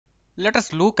Let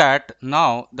us look at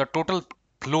now the total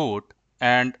float,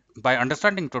 and by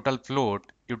understanding total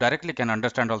float, you directly can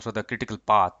understand also the critical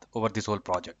path over this whole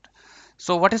project.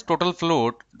 So what is total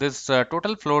float? This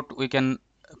total float we can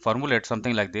formulate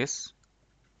something like this.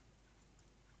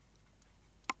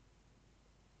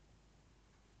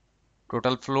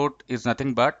 Total float is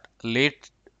nothing but late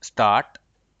start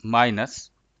minus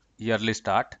yearly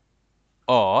start,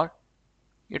 or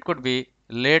it could be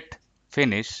late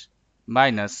finish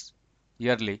minus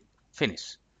yearly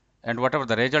finish. And whatever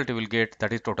the result you will get,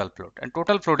 that is total float. And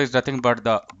total float is nothing but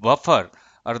the buffer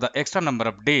or the extra number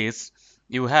of days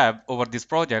you have over this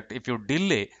project. If you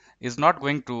delay, is not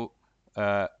going to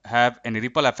have any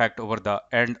ripple effect over the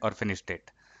end or finish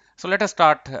date. So let us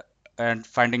start and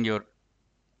finding your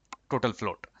total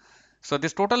float. So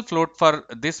this total float for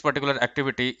this particular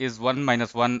activity is 1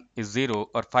 minus 1 is 0,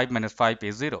 or 5 minus 5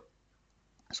 is 0.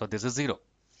 So this is 0.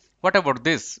 What about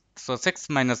this? So 6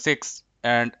 minus 6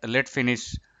 and late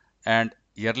finish and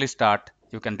yearly start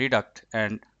you can deduct,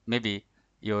 and maybe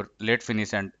your late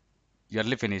finish and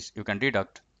yearly finish you can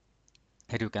deduct.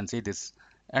 Here you can see this,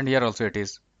 and here also it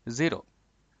is 0.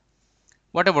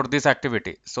 What about this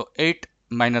activity? So 8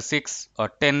 minus 6 or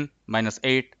 10 minus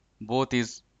 8, both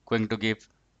is going to give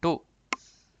 2.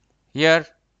 Here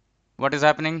what is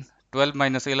happening? 12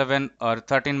 minus 11 or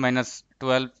 13 minus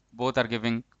 12, both are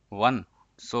giving 1.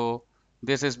 So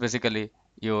this is basically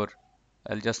your,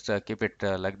 I'll just keep it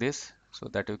like this so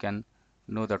that you can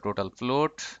know the total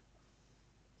float.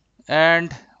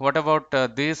 And what about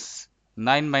this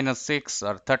 9 minus 6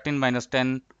 or 13 minus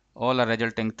 10, all are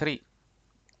resulting 3.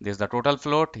 This is the total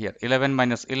float. Here 11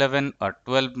 minus 11 or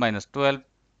 12 minus 12,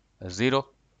 0.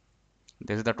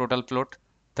 This is the total float.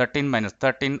 13 minus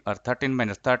 13 or 13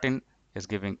 minus 13 is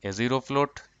giving a 0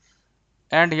 float.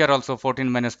 And here also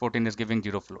 14 minus 14 is giving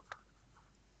 0 float.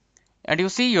 And you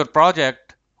see your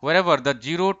project, wherever the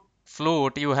 0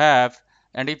 float you have,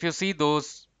 and if you see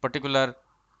those particular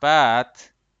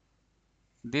path,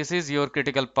 this is your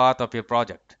critical path of your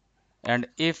project. And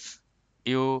if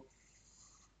you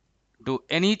do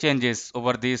any changes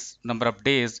over this number of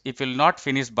days, if you will not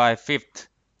finish by 5th,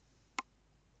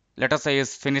 let us say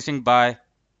is finishing by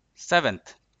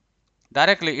 7th,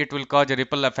 directly it will cause a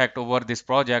ripple effect over this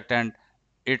project, and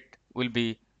it will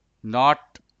be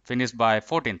not finished by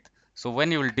 14th. So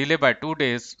when you will delay by 2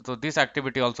 days, so this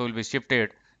activity also will be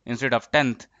shifted. Instead of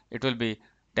 10th, it will be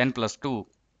 10 plus 2,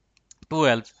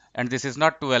 12, and this is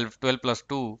not 12, 12 plus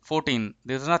 2, 14.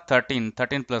 This is not 13,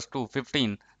 13 plus 2,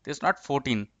 15. This is not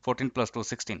 14, 14 plus 2,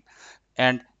 16.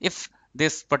 And if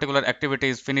this particular activity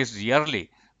is finished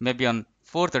yearly, maybe on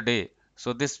 4th day,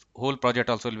 so this whole project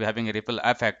also will be having a ripple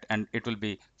effect, and it will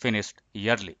be finished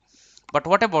yearly. But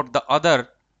what about the other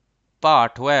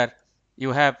part where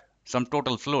you have some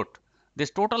total float? This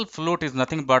total float is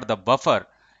nothing but the buffer.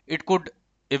 It could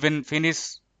even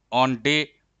finish on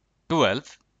day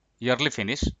 12, yearly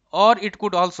finish, or it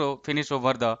could also finish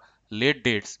over the late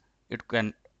dates. It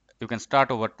can, you can start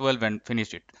over 12 and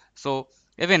finish it. So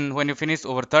even when you finish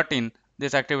over 13,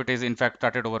 this activity is in fact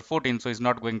started over 14, so it's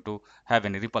not going to have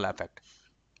any ripple effect.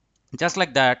 Just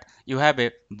like that, you have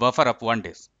a buffer of 1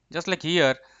 day. Just like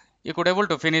here, you could able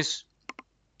to finish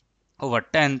over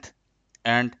 10th,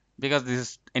 and because this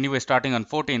is anyway starting on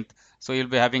 14th, so you'll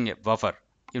be having a buffer.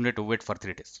 You need to wait for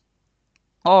 3 days.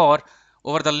 Or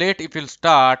over the late, if you'll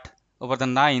start over the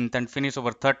 9th and finish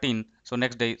over 13, so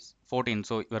next day is 14,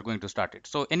 so you are going to start it.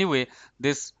 So anyway,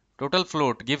 this total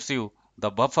float gives you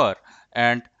the buffer,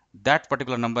 and that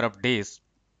particular number of days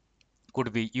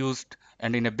could be used.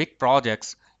 And in a big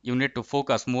projects, you need to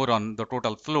focus more on the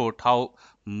total float, how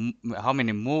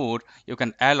many more you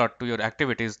can allot to your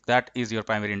activities. That is your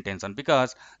primary intention,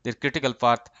 because this critical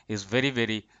path is very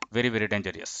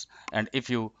dangerous. And if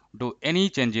you do any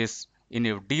changes in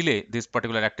your delay this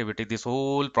particular activity, this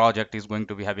whole project is going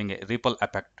to be having a ripple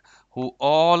effect, who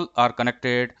all are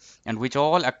connected, and which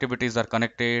all activities are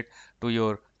connected to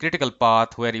your critical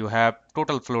path, where you have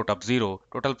total float of 0.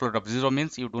 Total float of 0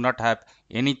 means you do not have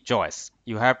any choice.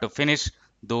 You have to finish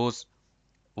those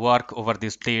work over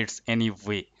these dates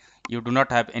anyway. You do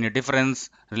not have any difference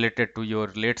related to your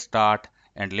late start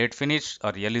and late finish,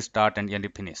 or early start and early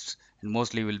finish. And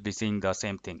mostly we'll be seeing the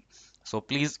same thing. So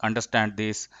please understand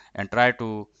this and try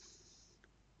to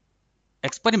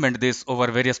experiment this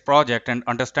over various projects and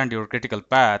understand your critical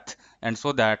path, and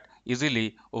so that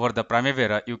easily over the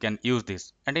Primavera you can use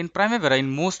this. And in Primavera,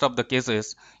 in most of the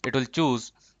cases, it will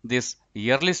choose this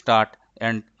yearly start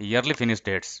and yearly finish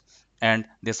dates, and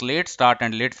this late start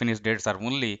and late finish dates are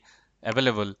only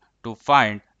available to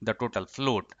find the total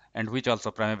float, and which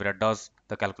also Primavera does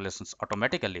the calculations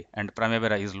automatically. And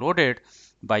Primavera is loaded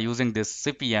by using this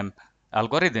CPM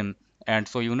algorithm, and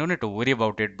so you no need to worry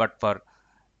about it. But for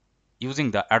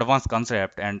using the advanced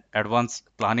concept and advanced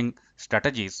planning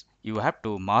strategies, you have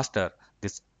to master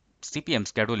this CPM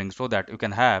scheduling so that you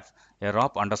can have a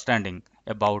rough understanding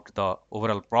about the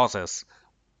overall process,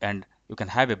 and you can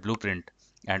have a blueprint,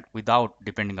 and without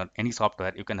depending on any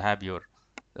software you can have your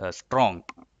strong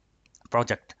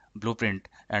project blueprint,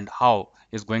 and how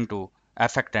is going to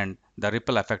affect and the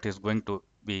ripple effect is going to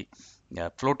be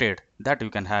floated, that you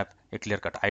can have a clear cut